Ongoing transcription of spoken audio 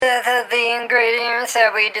the ingredients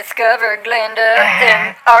that we discovered, Glenda,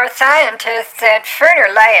 and our scientists at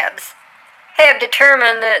Ferner Labs have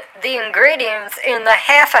determined that the ingredients in the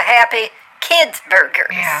Half-a-Happy Kids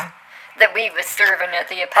Burgers that we was serving at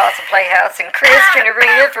the Apostle Playhouse in Christian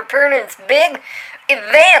Arena for Pernod's big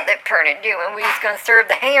event that Pernod doing, we was going to serve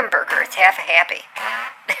the hamburgers Half-a-Happy.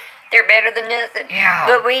 They're better than nothing. Yeah.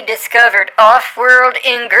 But we discovered off-world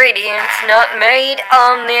ingredients not made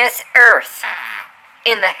on this earth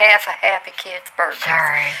in the Half-a-Happy Kids Burgers.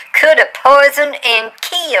 Sorry. Could have poisoned and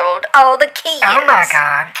killed all the kids. Oh my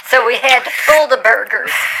God. So we had to pull the burgers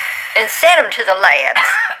and send them to the labs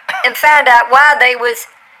and find out why they was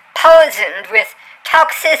poisoned with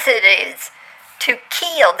toxicities to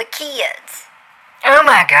kill the kids. Oh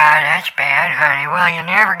my God, that's bad, honey. Well, you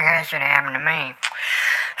never guess what happened to me.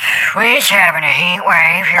 We was having a heat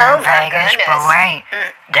wave here in Vegas, goodness. but wait,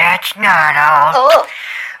 that's not all. Oh,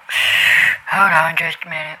 Hold on just a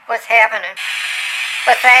minute. what's happening?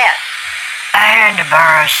 What's that? I had to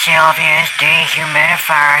borrow Sylvia's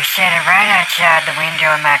dehumidifier. I set it right outside the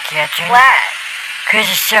window in my kitchen. Why?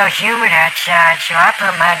 'Cause it's so humid outside, so I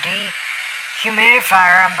put my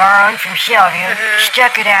dehumidifier I'm borrowing from Sylvia,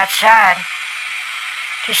 stuck it outside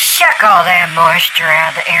to suck all that moisture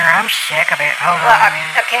out of the air. I'm sick of it. Hold Well, on a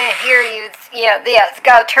minute. I can't hear you. Yeah,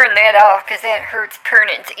 gotta turn that off because that hurts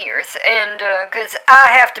Pernod's ears. And because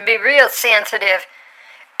I have to be real sensitive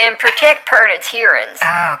and protect Pernod's hearings.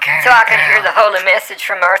 Okay. So I can hear the holy message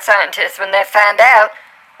from our scientists when they find out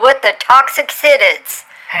what the toxicities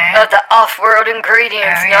of the off-world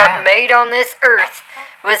ingredients not made on this earth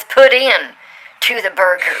was put in to the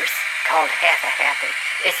burgers called Half-a-Happy.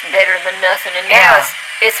 It's better than nothing, and now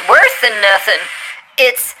it's worse than nothing.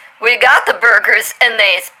 We got the burgers and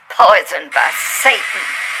they's poisoned by Satan,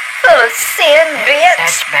 full of sin bits,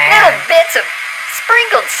 That's bad. little bits of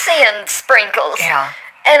sprinkled sin sprinkles. Yeah.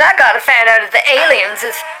 And I gotta find out if the aliens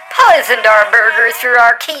has poisoned our burgers for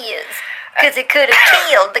our kids, 'cause it could have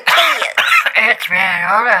killed the kids. It's bad.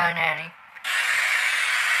 Hold on, honey.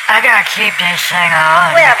 I gotta keep this thing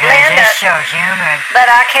on Well, because Glenda, it's so humid. But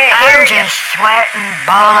I can't hear I'm you. just sweating I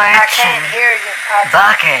bullets can't and hear you.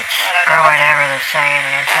 buckets, I don't or know. whatever the saying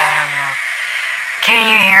is. I don't know. Can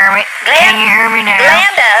you hear me? Can you hear me now?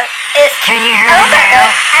 Glenda, it's... Can you hear Oh me my now?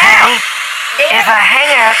 God. Ow. Honey? Demon. If I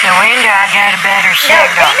hang out the window, I got a better No,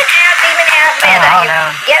 signal. demon out, Glenda. hold You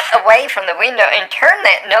on. get away from the window and turn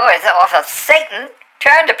that noise off of Satan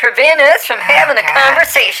trying to prevent us from having a God.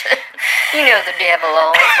 conversation. You know the devil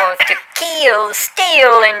always wants to kill,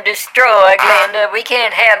 steal, and destroy, Glenda. We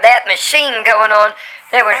can't have that machine going on.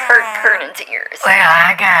 That would hurt Pernod's ears. Well,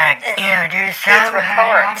 I gotta, do something.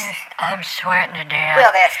 reports. I'm sweating to death.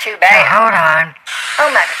 Well, that's too So bad. hold on. Oh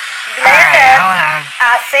my God. Alright, Glenda, hold on.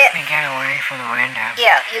 I said... Let me get away from the window.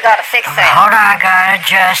 Yeah, you gotta fix that. Hold on, I gotta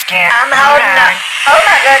adjust it. I'm Hold holding on. up. Oh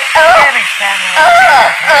my God. Oh, Give me something.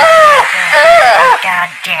 Oh, God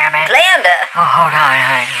damn it. Glenda, Oh, hold on,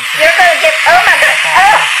 honey. you're gonna get... Oh my God.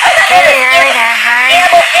 Oh my Can you hear me goodness. now, honey?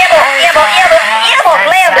 Ibble,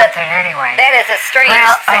 Glenda. Something anyway. That is a strange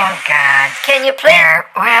Well, thing. oh, God. Can you please... There.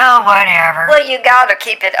 Well, whatever. Well, you gotta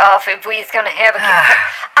keep it off if we's gonna have a...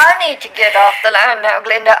 I need to get off the line now,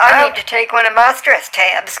 Glenda. I need to take one of my stress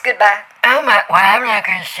tabs. Goodbye. Oh, my... Well, I'm not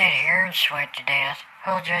gonna sit here and sweat to death.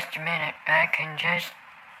 Hold just a minute. I can just...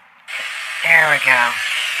 There we go.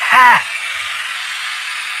 Ha!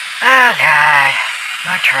 Oh, God.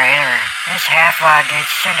 My trailer. This half-log gets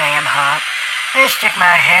so damn hot. I stick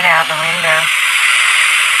my head out the window.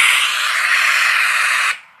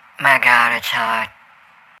 My God, it's hot.